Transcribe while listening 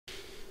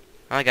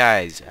Hi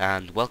guys,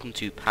 and welcome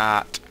to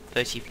part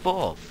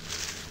 34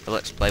 of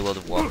Let's Play World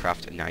of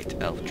Warcraft Night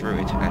Elf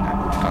Druid, and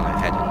I've gone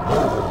ahead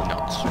and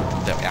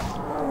not. There we are.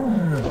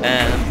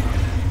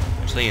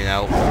 So you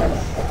know,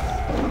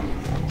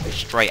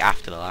 straight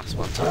after the last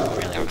one, so I don't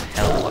really have a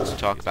hell of a lot to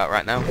talk about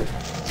right now.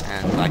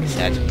 And like I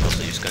said, I'm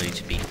also just going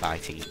to be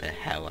fighting the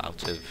hell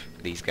out of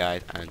these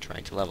guys and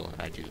trying to level.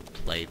 I didn't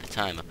play the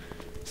timer.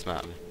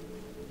 Smart of me.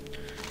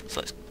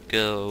 So let's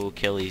go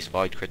kill these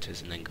void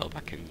critters and then go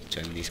back and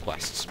turn these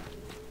quests.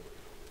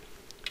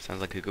 Sounds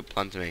like a good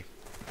plan to me.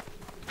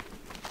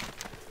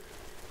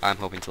 I'm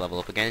hoping to level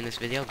up again in this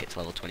video, get to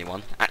level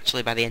 21.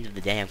 Actually, by the end of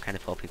the day, I'm kind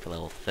of hoping for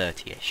level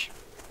 30-ish.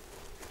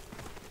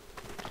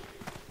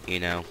 You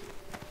know.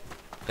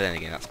 But then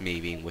again, that's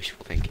me being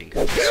wishful thinking.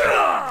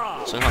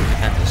 So not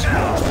dependent,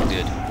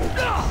 good.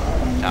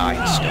 Die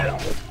and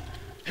stuff.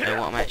 So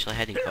what am I actually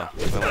heading for?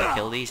 Do I want to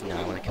kill these? No,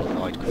 I want to kill the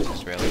void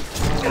critters, really.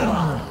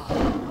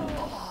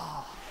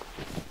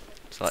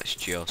 So let's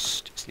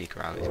just sneak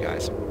around these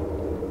guys.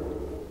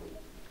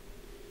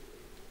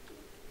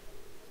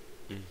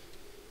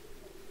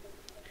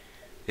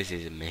 This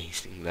is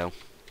amazing, though.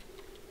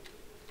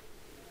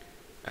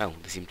 Oh,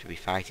 they seem to be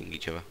fighting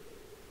each other.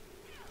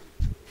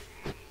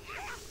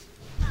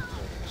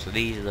 So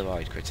these are the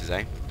void critters,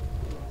 eh?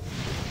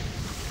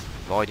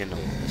 Void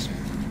anomalies.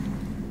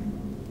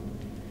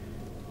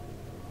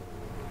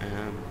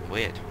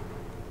 Weird.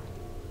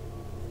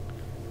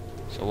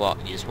 So what,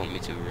 you just want me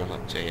to run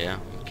up to here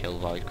and kill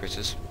void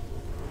critters?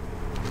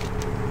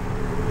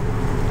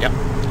 Yep.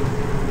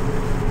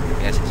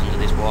 Yes, it's under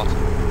this water.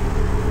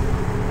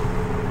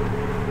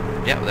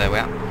 Yep, there we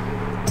are.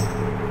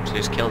 So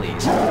just kill these.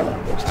 It's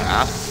not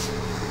hard.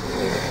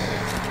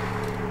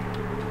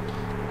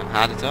 Not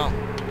hard at all.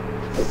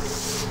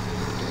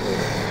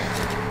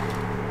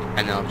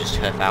 And then I'll just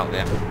turf out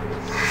there. When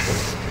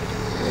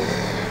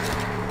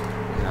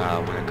I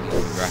come up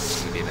with breath, it's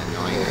going to be a bit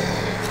annoying.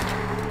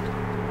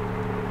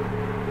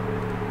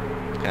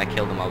 Can I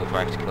kill them all before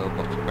I have to kill them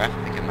up for breath? I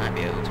think I might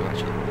be able to,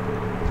 actually.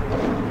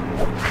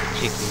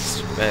 You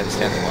can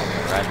stand the water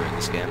forever in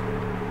this game.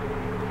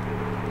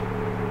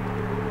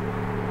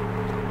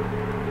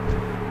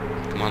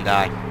 Come on,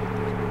 die.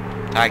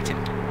 Tagged him.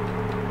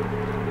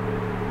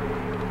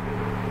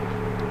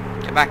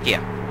 Get back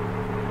here.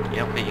 You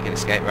don't think you can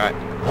escape, right?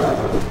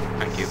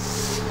 Thank you.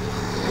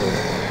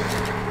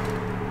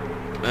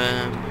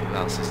 Who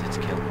else is there to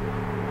kill?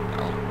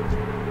 Oh.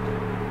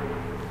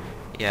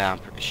 Yeah, I'm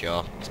pretty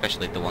sure.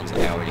 Especially the ones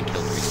that I already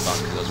killed respawn,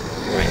 because those were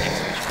all right next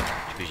to each other,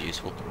 which was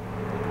useful.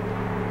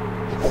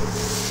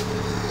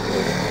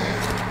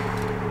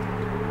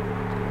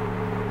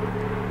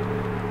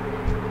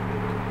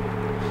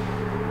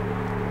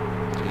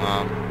 Come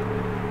on.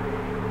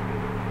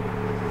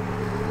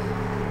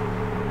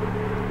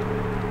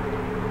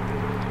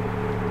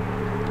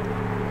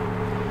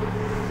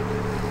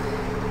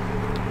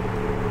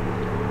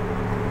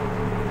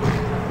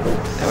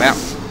 There we are.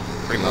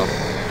 3 more.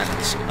 And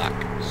this one back.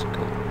 So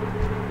cool.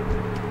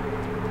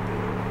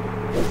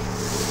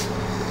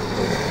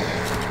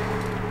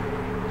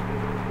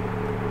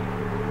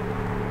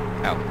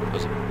 Oh,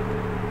 was it?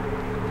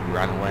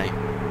 Ran away.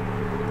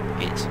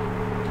 It's.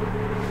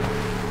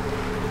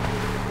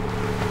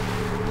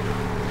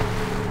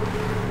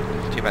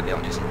 Too bad they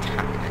don't just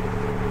attack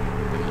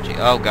me.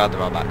 Oh god,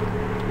 they're all back.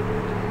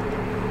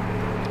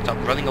 Stop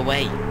running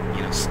away.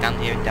 You know, stand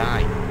here and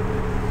die.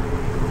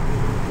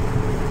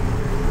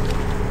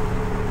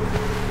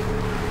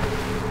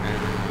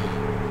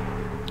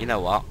 You know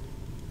what?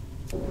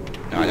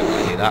 No, I don't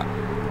want to do that. I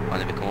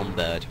want to become one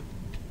bird.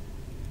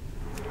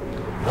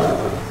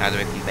 How do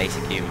I become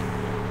basic human?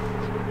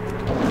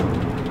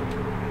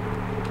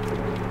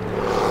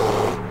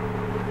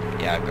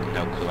 Yeah, I've got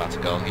no clue how to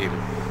go human.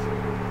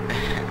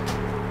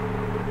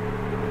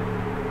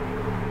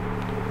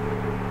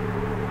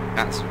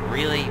 That's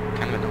really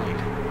kind of annoying.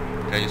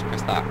 Did I just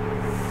press that?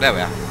 There we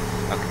are.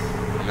 Okay.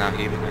 I'm now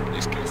human. I can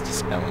just cast a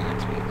spell on the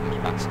next one that comes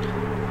past.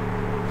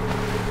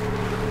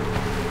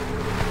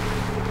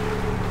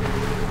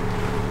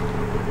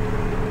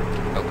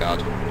 Oh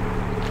god.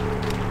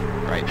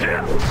 Right.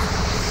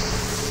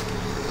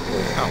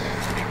 Oh,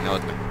 it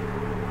ignored me.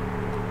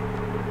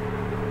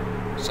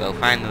 So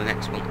finally the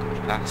next one comes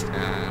past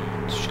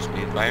and it's just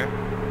move fire.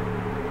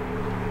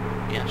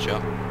 Yeah,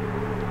 sure.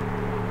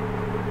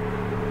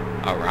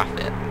 Or wrath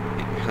it.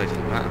 It really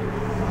doesn't matter.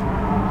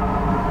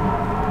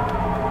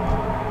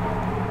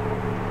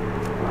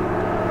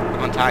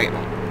 Come on, target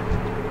one.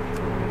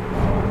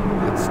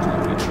 That's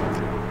stupid.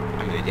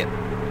 I'm an idiot.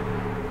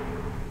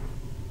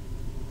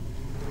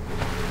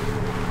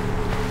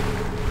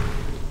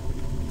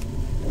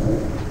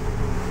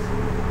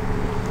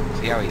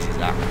 See how easy is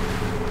that?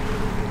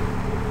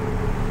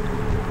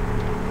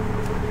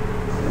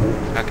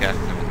 Okay, I'm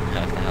gonna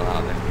hurt the hell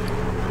out of it.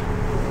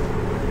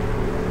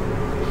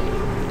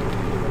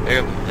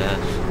 There we go.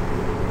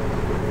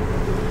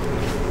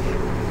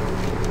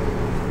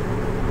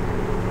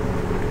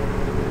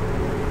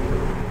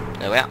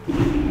 There we are.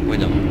 We're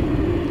done.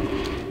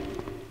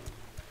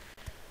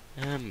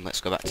 Let's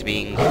go back to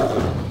being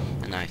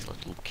a nice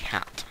little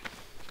cat.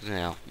 Because, you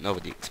know,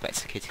 nobody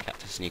expects a kitty cat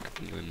to sneak up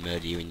on you and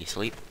murder you in your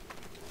sleep.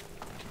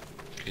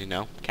 Because, you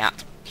know,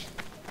 cat.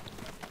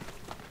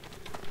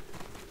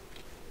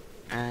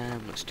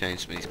 Let's turn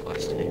some of these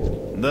quests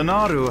too. The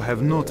Naru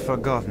have not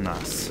forgotten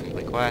us.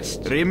 Complete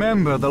quest.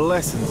 Remember the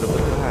lessons of the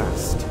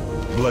past.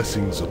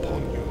 Blessings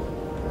upon you.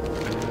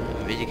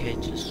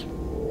 Vindicators.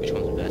 Which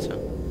one's better?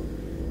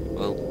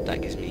 Well,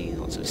 that gives me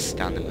lots of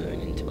stamina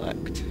and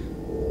intellect.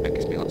 That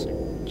gives me lots of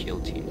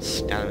agility and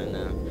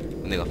stamina.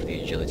 I'm gonna go for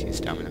the agility and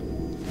stamina.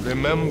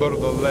 Remember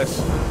the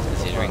lesson.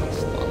 Considering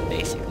it's what I'm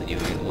basically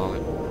doing at the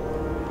moment.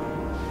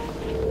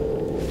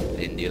 I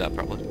didn't do that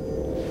properly.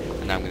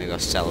 And now I'm gonna go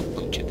sell a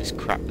bunch of this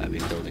crap that I've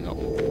been building up.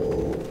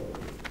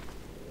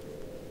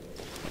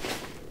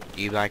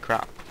 Do you buy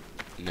crap?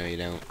 No, you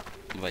don't.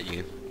 What about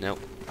you? Nope.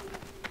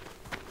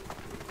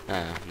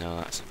 Ah, no,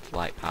 that's a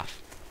flight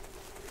path.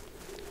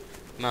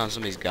 Man,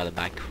 somebody's gotta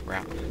buy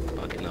crap.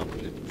 I can open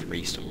and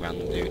free some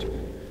random dude.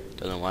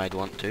 Don't know why I'd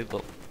want to,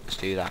 but let's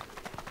do that.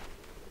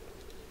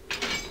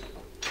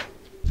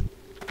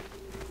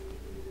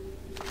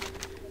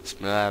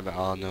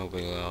 Oh no,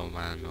 below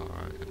man,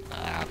 alright,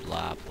 blah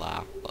blah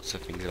blah. Lots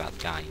of things about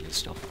dying and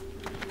stuff.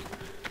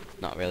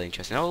 Not really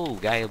interesting. Oh,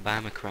 guy will buy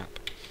my crap.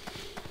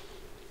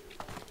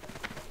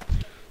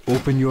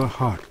 Open your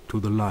heart to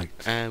the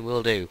light.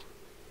 Will do.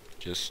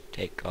 Just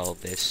take all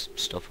this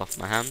stuff off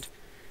my hand.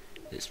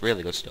 It's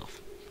really good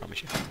stuff,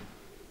 promise you.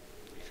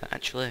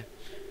 Actually,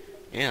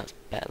 yeah, that's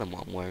better than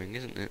what I'm wearing,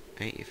 isn't it?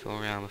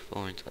 84 armor,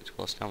 4 intellect,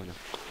 4 stamina.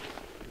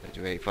 I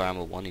do 84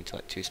 armor, 1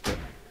 intellect, 2 spirit.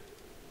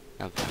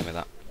 I'm fine with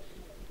that.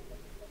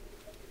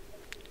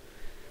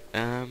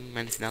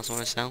 Anything else I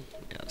want to sell?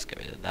 Yeah, let's get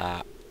rid of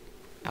that.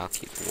 I'll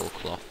keep the wool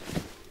cloth,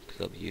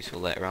 because it'll be useful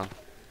later on.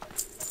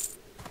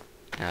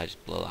 And I'll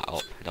just blow that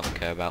up, I don't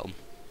care about them.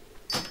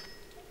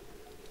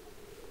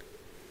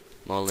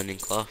 More linen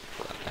cloth,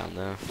 put that down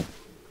there.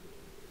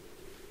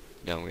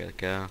 Don't really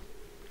care.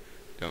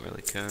 Don't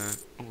really care.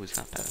 Oh, is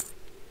that better?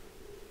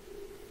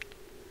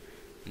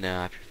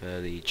 No, I prefer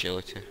the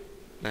agility.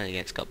 Then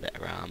again, it's got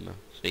better armor,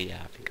 so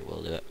yeah, I think I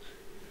will do it.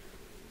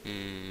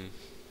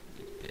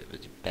 Bit of a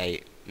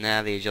debate.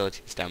 Nah, the agility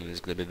and stamina is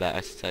going to be better,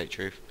 to tell you the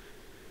truth.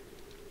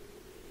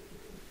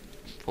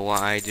 For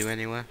what I do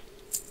anyway.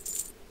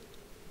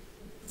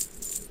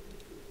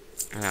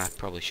 I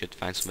probably should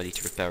find somebody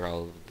to repair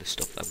all of the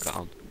stuff that I've got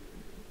on.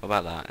 What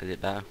about that? Is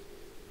it better?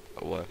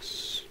 Or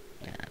worse?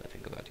 Nah, I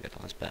think I've got to get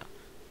on. It's better.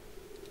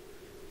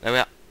 There we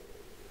are.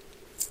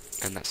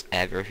 And that's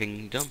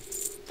everything done.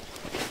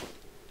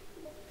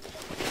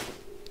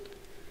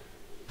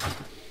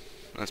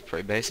 That's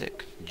pretty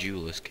basic.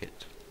 Jeweler's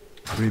kit.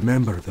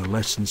 Remember the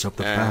lessons of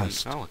the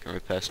past. Oh, I can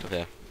repair stuff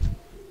here.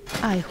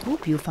 I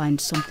hope you find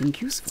something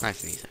useful.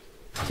 Nice and easy.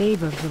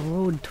 Favor the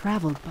road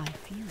traveled by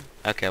few.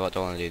 Okay, what do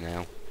I want to do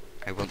now?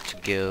 I want to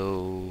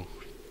go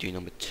do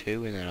number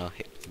 2 and then I'll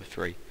hit number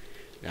 3.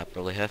 And I'll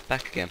probably hearth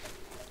back again.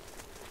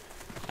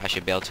 I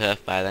should be able to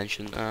hearth by then,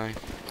 shouldn't I?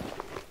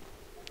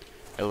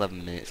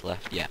 11 minutes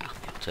left. Yeah, I'll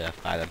be able to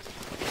hearth by then.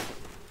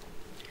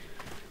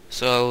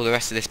 So the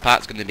rest of this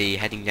part's going to be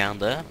heading down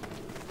there.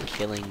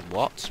 Killing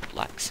what?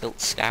 Black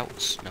Silt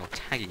Scouts? No,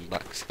 tagging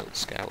Black Silt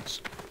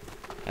Scouts.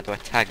 How do I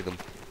tag them?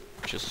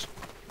 Just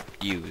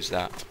use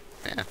that.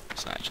 Yeah,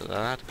 it's not actually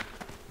that bad.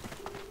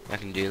 I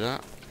can do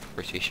that.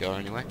 Pretty sure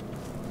anyway.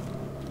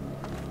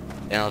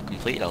 Then I'll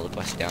complete all the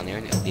quests down here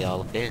and it'll be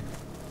all up here.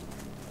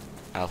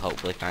 I'll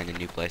hopefully find a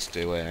new place to,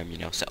 you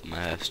know, set up my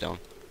hearthstone.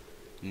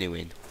 New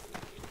in.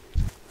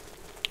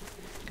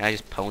 Can I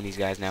just pwn these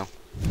guys now?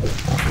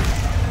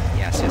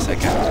 Yes, I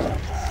can.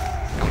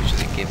 How much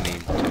does it give me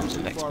in terms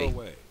of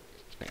XP?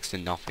 Next to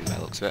nothing by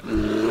the looks of it.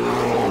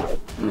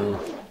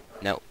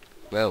 No.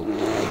 Whoa,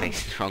 I'm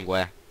facing the wrong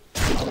way.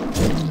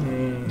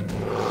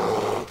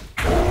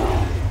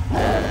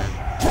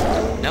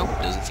 Nope,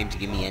 doesn't seem to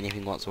give me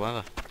anything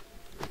whatsoever.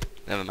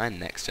 Never mind,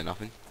 next to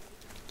nothing.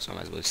 So I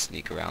might as well just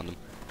sneak around them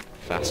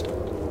fast.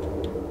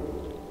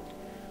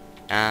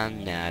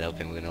 And nah, I don't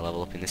think we're going to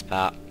level up in this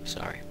part.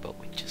 Sorry, but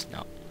we're just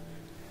not.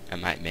 I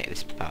might make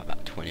this part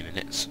about 20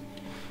 minutes.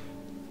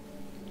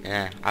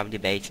 Yeah, I'm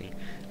debating.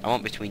 I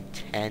want between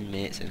 10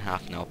 minutes and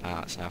half an hour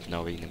parts, half an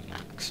hour in the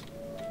max.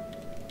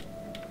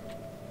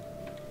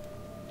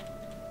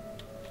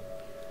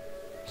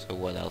 So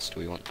what else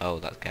do we want? Oh,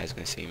 that guy's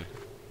gonna see me.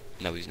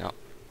 No, he's not.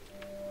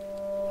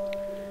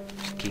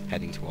 Just keep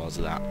heading towards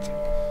that.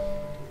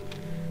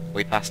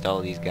 We passed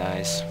all these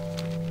guys.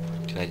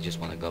 Because I just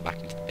want to go back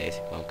into the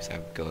basic one because I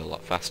would go a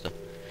lot faster.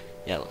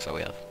 Yeah, it looks like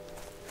we have.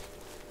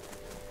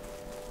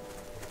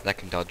 I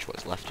can dodge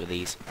what's left of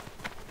these.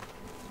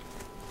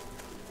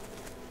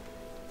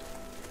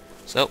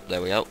 So,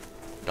 there we go.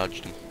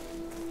 Dodged them.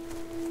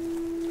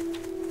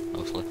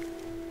 Mostly.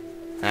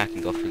 I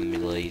can go through the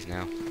middle of these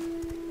now.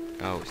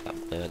 Oh, it's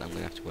that bird I'm going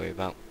to have to worry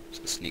about.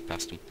 So let's sneak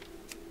past him.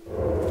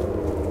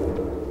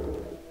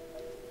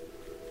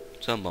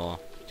 Some more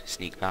to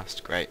sneak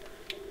past. Great.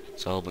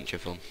 It's a whole bunch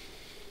of fun.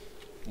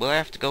 Will I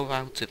have to go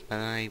out to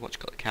my,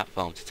 cat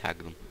farm to tag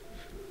them?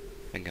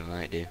 I think I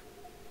might do.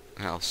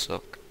 That'll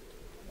suck.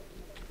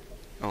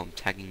 Oh, I'm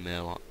tagging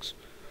murlocs.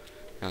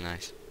 Oh,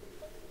 nice.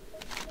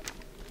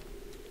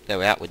 There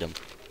we're at with them.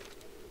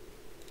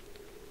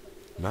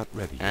 Not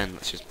ready. And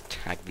let's just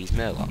tag these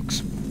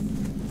murlocs.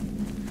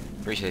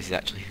 Pretty sure this is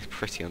actually a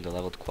pretty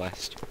underleveled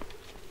quest.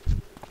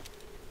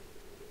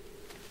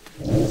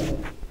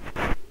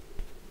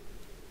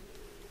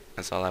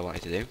 That's all I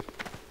wanted to do,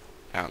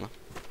 apparently.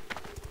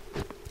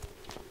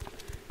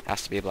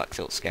 Has to be a Black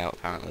Silk Scout,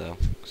 apparently, though,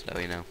 so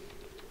you know.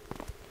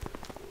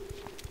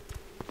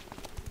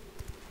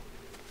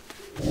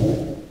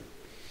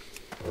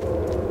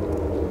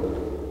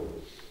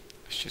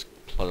 Let's just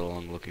plod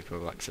along looking for a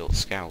Black Silk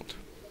Scout.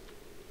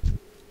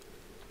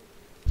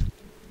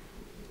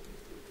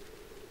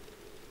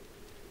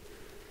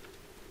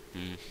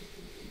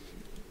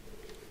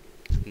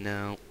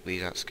 No,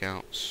 these aren't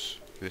scouts.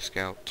 You a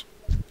scout.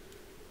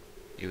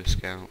 You a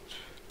scout.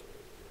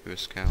 You a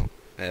scout.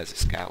 There's a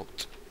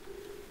scout.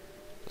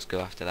 Let's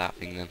go after that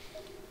thing then.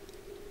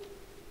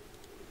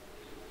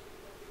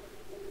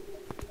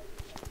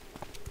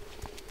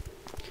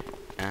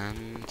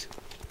 And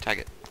tag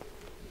it.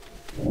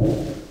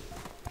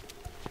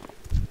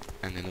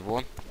 And another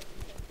one.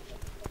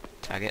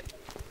 Tag it.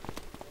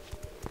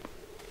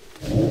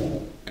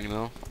 Any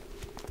more?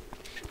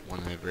 One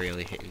I've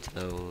really hit into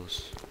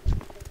those.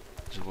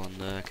 There's one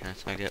there, can I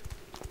tag it?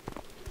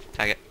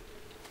 Tag it.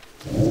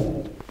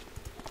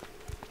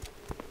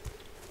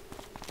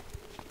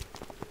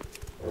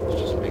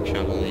 Let's just make sure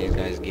none of these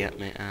guys get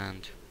me,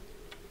 and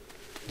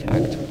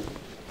tagged.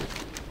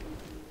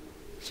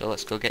 So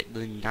let's go get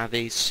the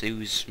Navi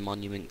Sue's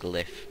Monument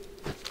Glyph.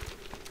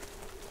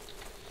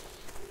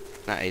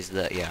 That is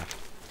the, yeah.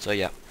 So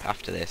yeah,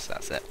 after this,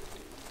 that's it.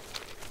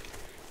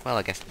 Well,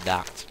 I guess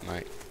that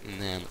might,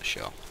 nah, I'm not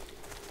sure.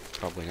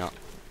 Probably not.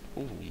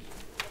 Ooh,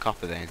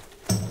 copper vein.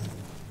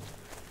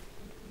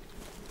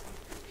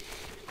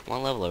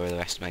 What level are the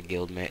rest of my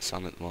guild mates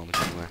on at the moment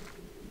anyway?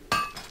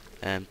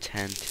 10,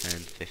 10,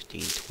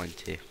 15,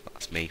 20,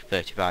 that's me,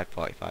 35,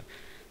 45.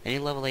 Any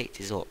level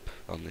 80s up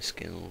on this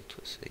guild?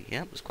 Let's see,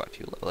 yeah, there's quite a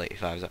few level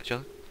 85s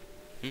actually.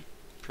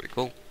 Pretty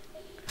cool.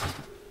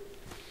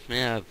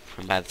 Yeah,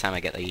 and by the time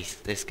I get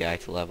this guy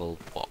to level,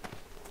 what,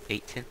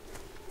 18?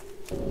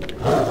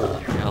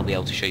 I'll be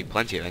able to show you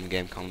plenty of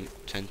endgame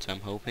content, I'm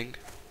hoping.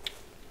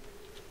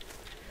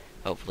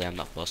 Hopefully I'm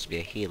not supposed to be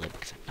a healer,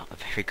 because I'm not a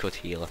very good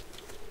healer.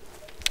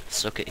 I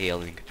suck at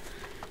healing.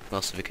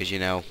 Mostly because, you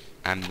know,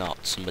 I'm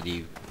not somebody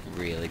who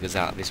really goes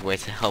out of his way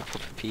to help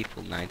other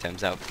people 9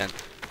 times out of 10.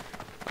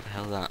 What the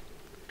hell is that?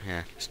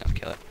 Yeah, just not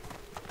kill it.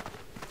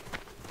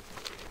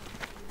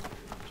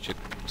 Should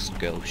just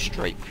go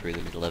straight through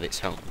the middle of its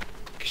home.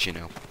 Because, you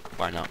know,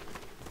 why not?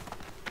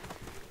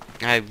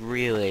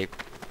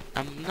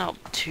 I'm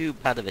not too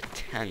bad of a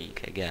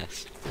tank, I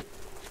guess.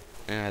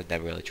 I've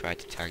never really tried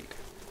to tank.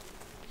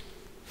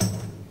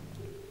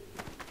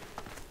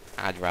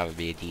 I'd rather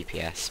be a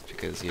DPS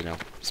because, you know,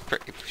 it's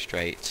pretty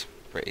straight,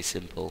 pretty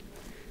simple,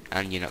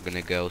 and you're not going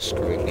to go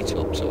screwing it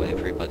up so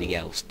everybody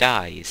else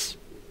dies.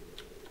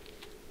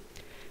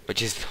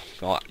 Which is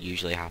what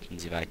usually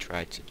happens if I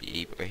try to be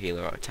either a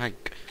healer or a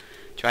tank.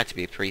 I tried to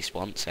be a priest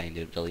once, I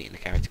ended up deleting the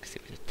character because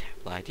it was a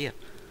terrible idea.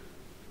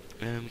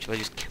 Should I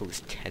just kill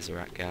this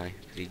Tesseract guy?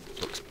 Because he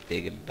looks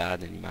big and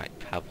bad and he might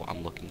have what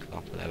I'm looking for,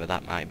 whatever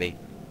that might be.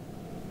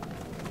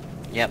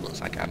 Yep,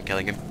 looks like I'm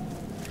killing him.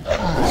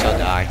 So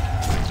die.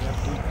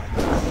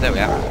 There we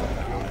are.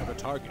 Have a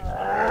target.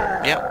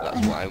 Yep,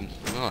 that's what I...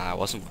 Well, that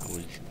wasn't what I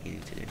was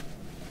needing to do.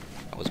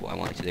 That was what I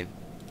wanted to do.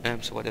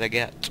 So what did I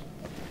get?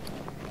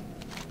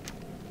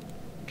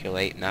 Kill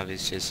 8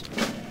 navises.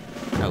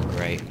 Oh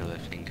great, another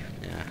thing.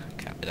 Yeah,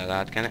 can't be that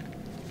hard, can it?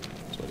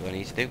 So what do I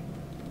need to do?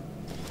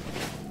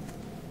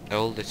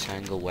 All the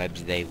tangle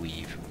webs they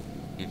weave.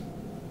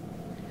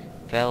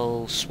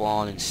 Fell,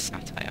 Swan, and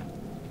Satire.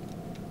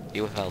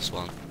 You a Fell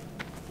Swan?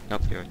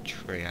 Nope, you're a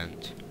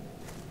Treant.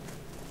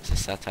 That's a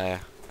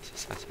Satire. That's a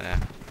Satire.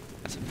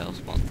 That's a Fell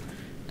Swan.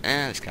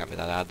 This can't be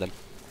that hard then.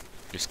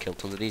 Just killed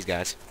tons of these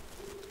guys.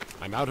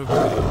 I'm out of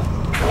range.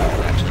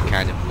 They're actually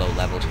kind of low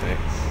levels for it.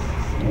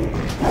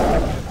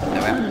 There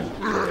we are.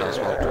 Fell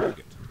Swan.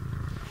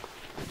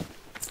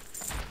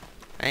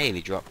 Hey,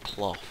 they dropped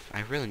cloth. I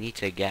really need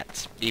to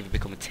either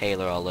become a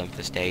tailor or learn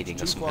first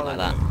aiding or something like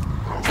that.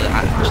 So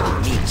that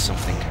actually means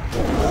something.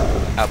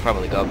 I'll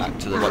probably go back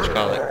to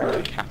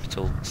the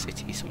capital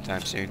city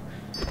sometime soon.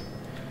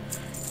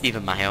 Either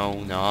my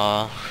own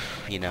or,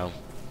 you know,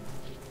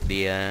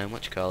 the,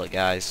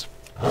 guys.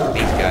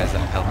 These guys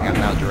that I'm helping out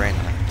now, drain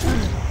them.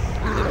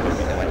 They're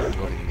probably the one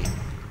joining me.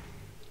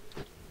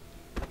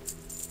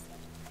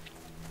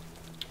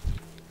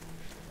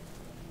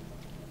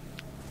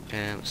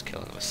 Let's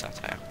kill another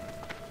Satire.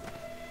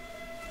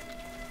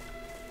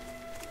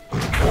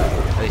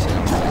 At least I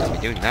know what I'm supposed to be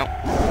doing now.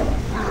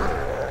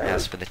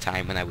 As for the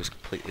time when I was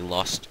completely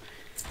lost,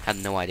 had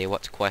no idea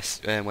what to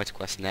quest, where to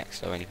quest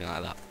next or anything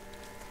like that.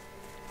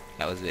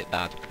 That was a bit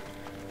bad.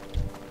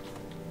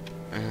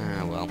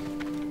 Well.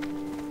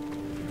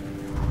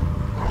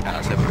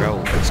 As a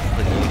roll, it's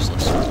completely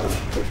useless.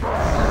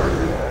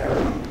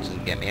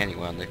 Doesn't get me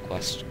anywhere on the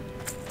quest.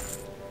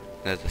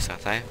 There's the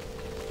satire.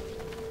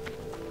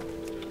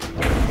 It's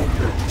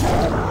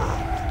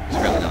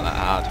really not that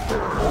hard.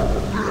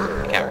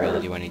 I can't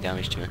really do any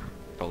damage to it.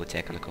 Probably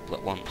take on a couple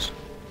at once.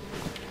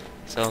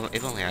 So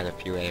if only I had a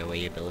few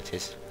AoE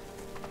abilities,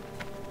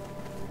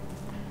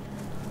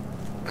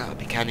 that would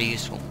be kinda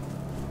useful.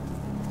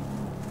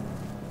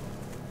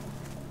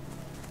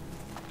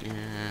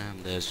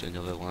 There's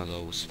another one of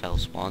those fell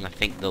spawn. I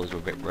think those are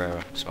a bit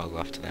rarer, so I'll go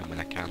after them when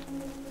I can.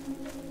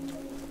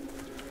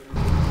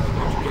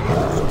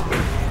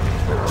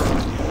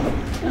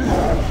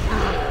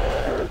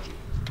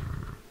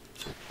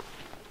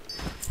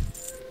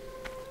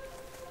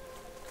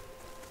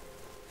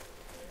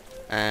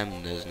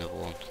 There's another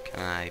one. Can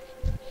I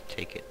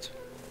take it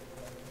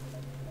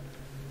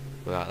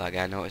without that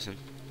guy noticing?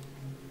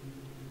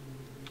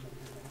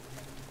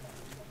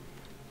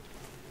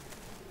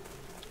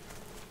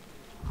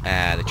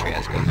 The tree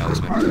has got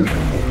notice me.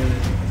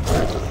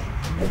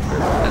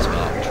 That's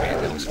well, the tree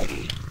has noticed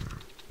me.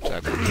 So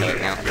I'm gonna kill it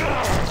now.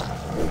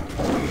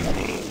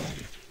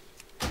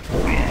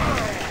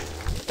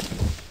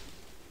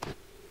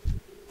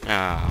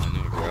 Oh,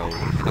 no rogue.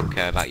 I don't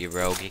care about your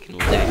rogue, you can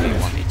live if you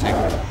want me to.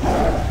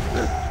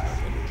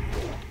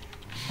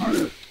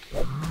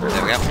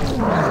 There we go.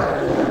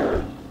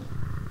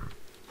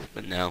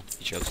 But no,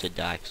 he chose to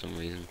die for some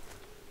reason.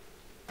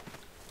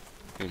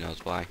 Who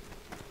knows why.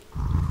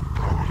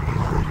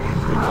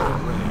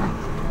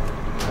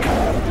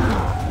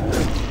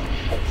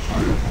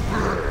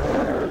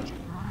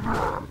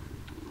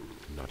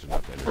 Not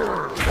enough energy.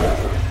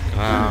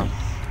 Wow.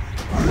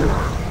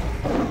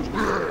 I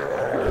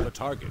have a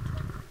target.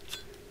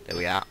 There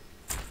we are.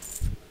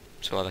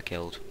 So what I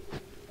killed?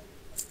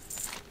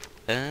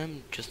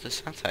 Just the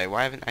satire.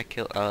 Why haven't I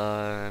killed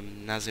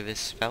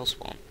Nazivis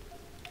Fellspawn?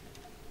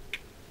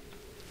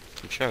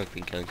 I'm sure I've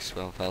been killing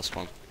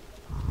Fellspawn.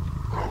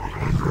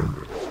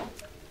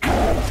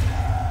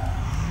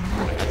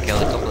 I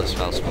killed a couple of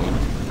Fellspawn.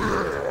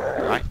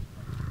 Right?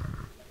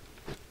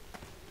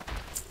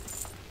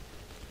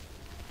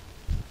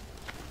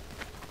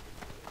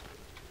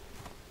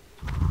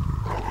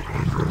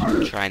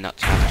 Try not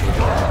to have to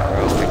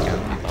roll, I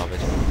can't be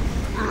bothered.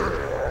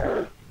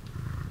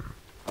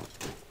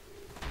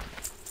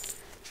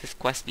 Is this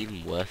quest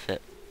even worth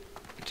it?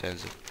 In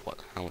terms of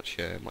how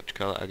much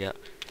colour I get?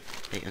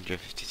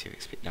 852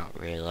 XP, not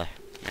really.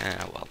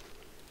 Yeah, well.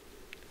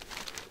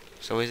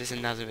 So is this a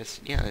Nazivis?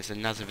 Yeah, it's a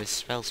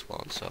Nazivis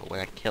Fellspawn, so when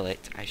I kill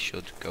it, it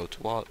should go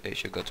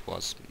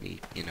towards me,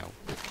 you know,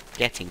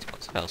 getting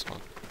towards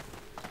Fellspawn.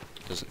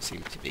 Doesn't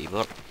seem to be,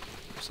 but,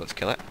 so let's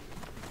kill it.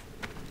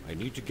 I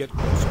need to get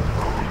closer.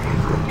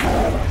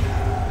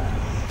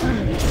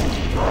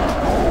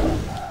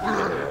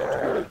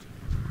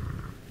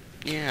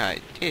 Yeah,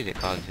 it did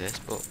according to this,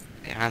 but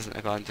it hasn't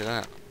according to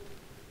that.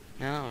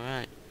 No,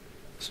 right.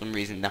 For some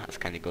reason that's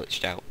kind of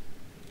glitched out.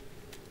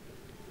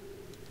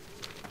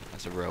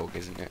 That's a rogue,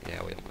 isn't it?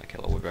 Yeah, we don't want to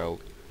kill a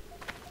rogue.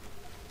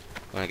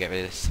 I want to get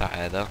rid of this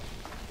satire though.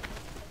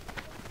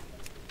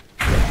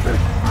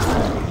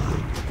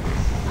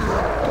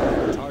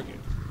 Target.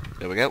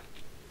 There we go.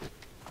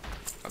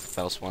 That's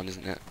a Fellspawn,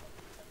 isn't it?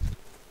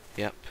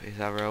 Yep, is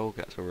that a rogue?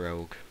 That's a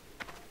rogue.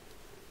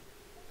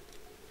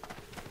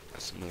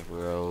 That's another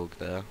rogue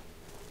there.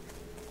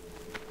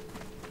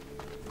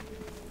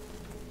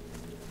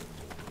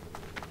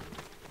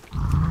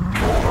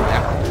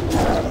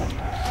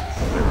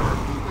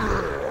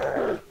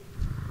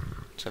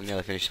 So I've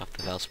nearly finished off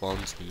the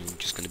Fellspawns, and I'm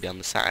just going to be on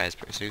the satires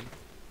pretty soon.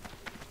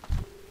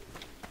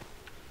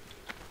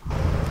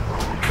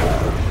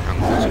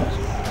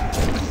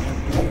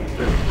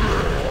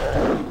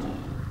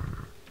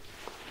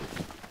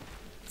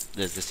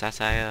 There's the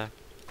satire.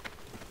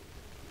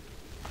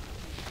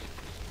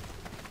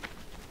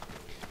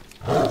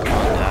 Come on,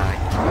 die.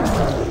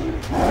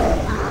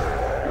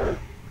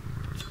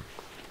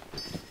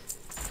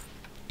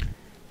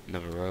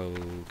 Another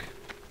rogue.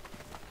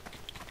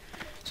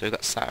 So we've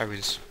got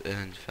Satires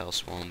and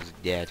Fellspawns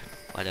dead.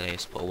 Why did I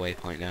just put a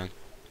waypoint down?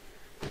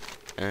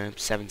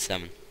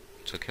 7-7.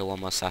 So kill one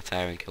more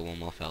Satire and kill one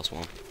more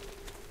Fellspawn.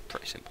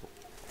 Pretty simple.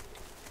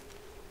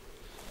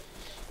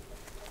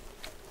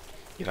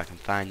 If I can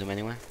find them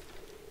anyway.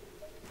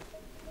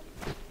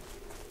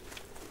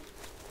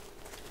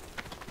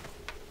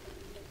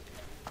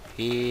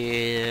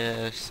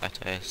 Here,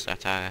 Satire,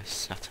 Satire,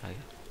 Satire.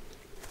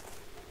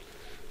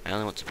 I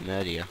only want to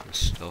murder you and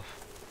stuff.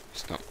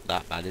 It's not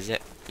that bad, is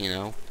it? You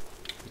know,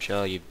 I'm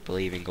sure you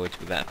believe in going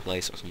to a better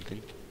place or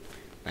something.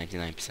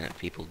 99% of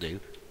people do.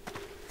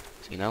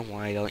 So you know,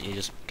 why don't you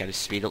just kind of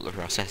speed up the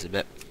process a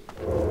bit?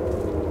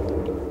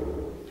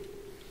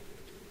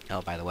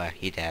 Oh, by the way,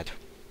 you're dead.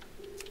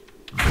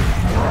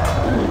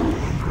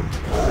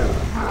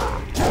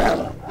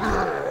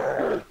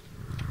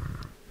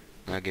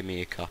 Now give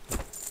me a copper.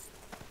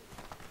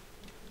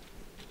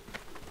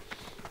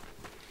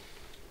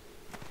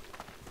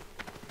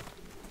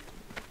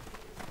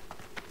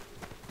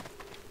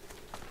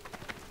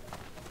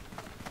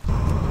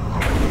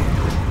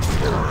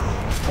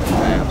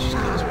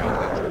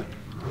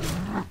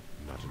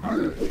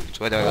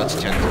 where do I go to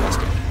turn the quest?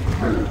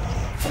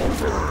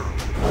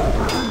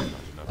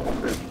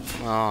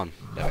 Come on.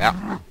 There we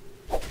are.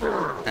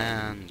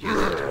 And you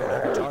did.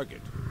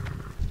 Target.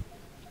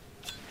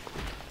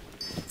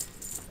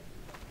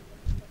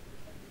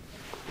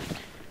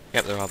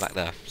 Yep, they're all back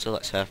there. So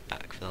let's head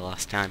back for the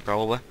last time,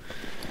 probably.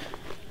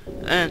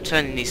 And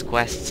turn in these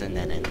quests and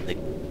then end the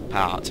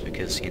part,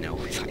 because, you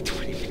know, it's like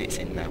 20 minutes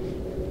in now.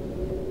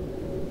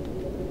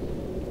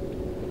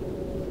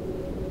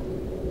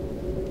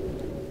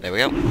 There we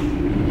go.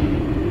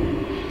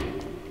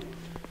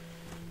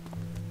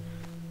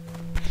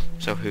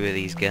 So who are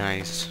these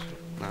guys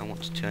that I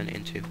want to turn it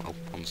into? Oh,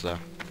 one's there.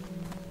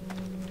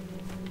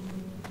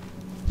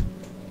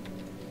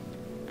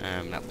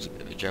 That was a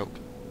bit of a joke.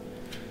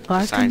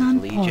 Signs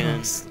of the Legion.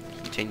 Porus.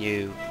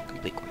 Continue.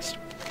 Complete quest.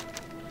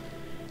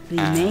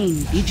 Remain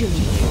vigilant.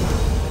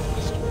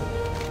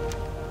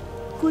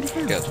 Good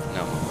health. Good.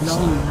 No.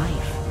 Long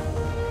life.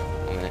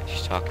 1 minute.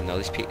 She's talking. No,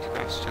 this peak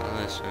quest.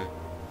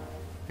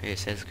 It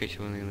says the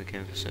creature will only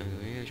came for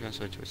certain.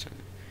 Transfer to a certain.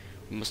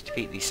 We must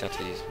defeat these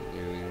satellites.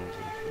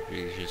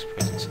 Religious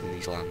presence in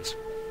these lands.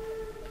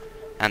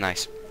 Ah,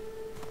 nice.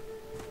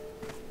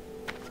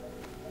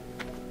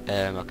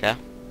 Okay.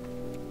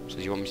 So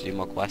do you want me to do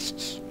more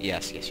quests?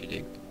 Yes, yes you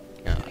do.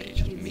 No, you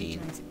just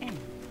mean.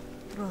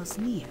 Draws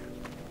near.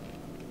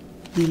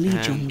 The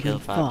Legion Kill will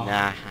 5. fall.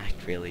 Nah, I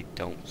really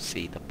don't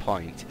see the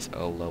point. It's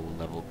a low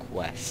level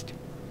quest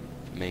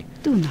for me.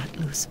 Do not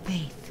lose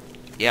faith.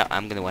 Yeah,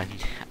 I'm gonna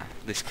end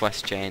this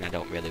quest chain. I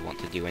don't really want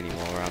to do any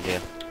more around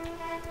here.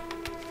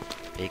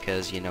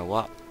 Because you know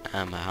what?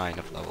 I'm a high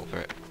enough level for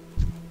it.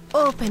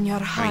 Open your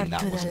I heart mean, that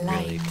to the wasn't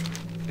light. really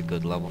a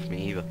good level for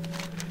me either.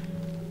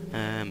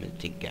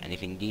 Didn't get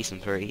anything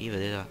decent for it either,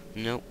 did I?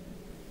 Nope.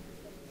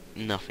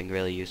 Nothing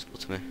really useful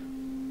to me.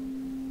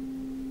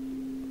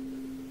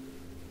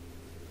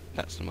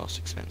 That's the most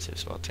expensive,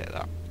 so I'll take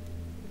that.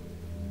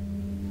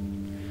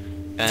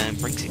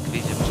 Bring 6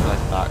 pieces of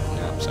supplies back.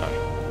 No, I'm sorry.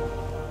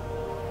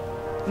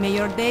 May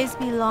your days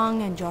be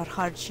long and your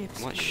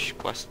hardships. Which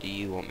quest do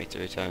you want me to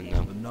return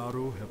now? The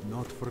Naru have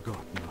not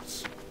forgotten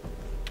us.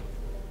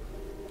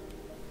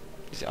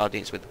 Is it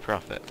audience with the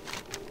prophet?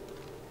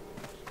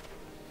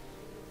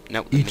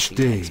 Nope. Each missing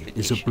day is a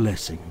expedition.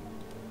 blessing.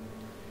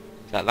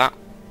 Is that?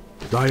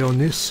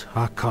 Dionys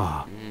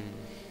Haka.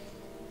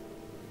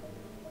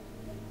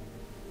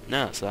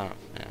 No, it's that.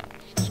 Yeah,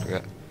 screw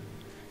it.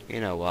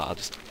 You know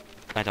what,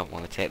 I don't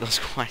want to take those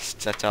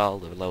quests at all,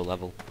 they're low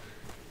level.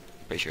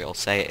 Pretty sure it'll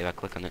say it if I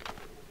click on it.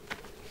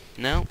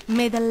 No?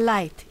 May the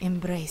light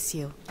embrace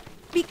you.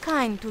 Be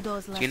kind to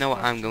those less Do you know what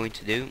I'm fortunate. going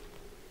to do?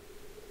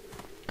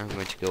 I'm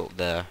going to go up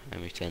there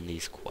and return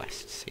these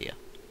quests here.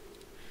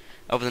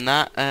 Other than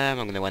that, I'm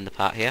going to end the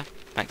part here.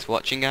 Thanks for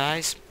watching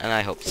guys, and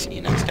I hope to see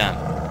you next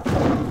time.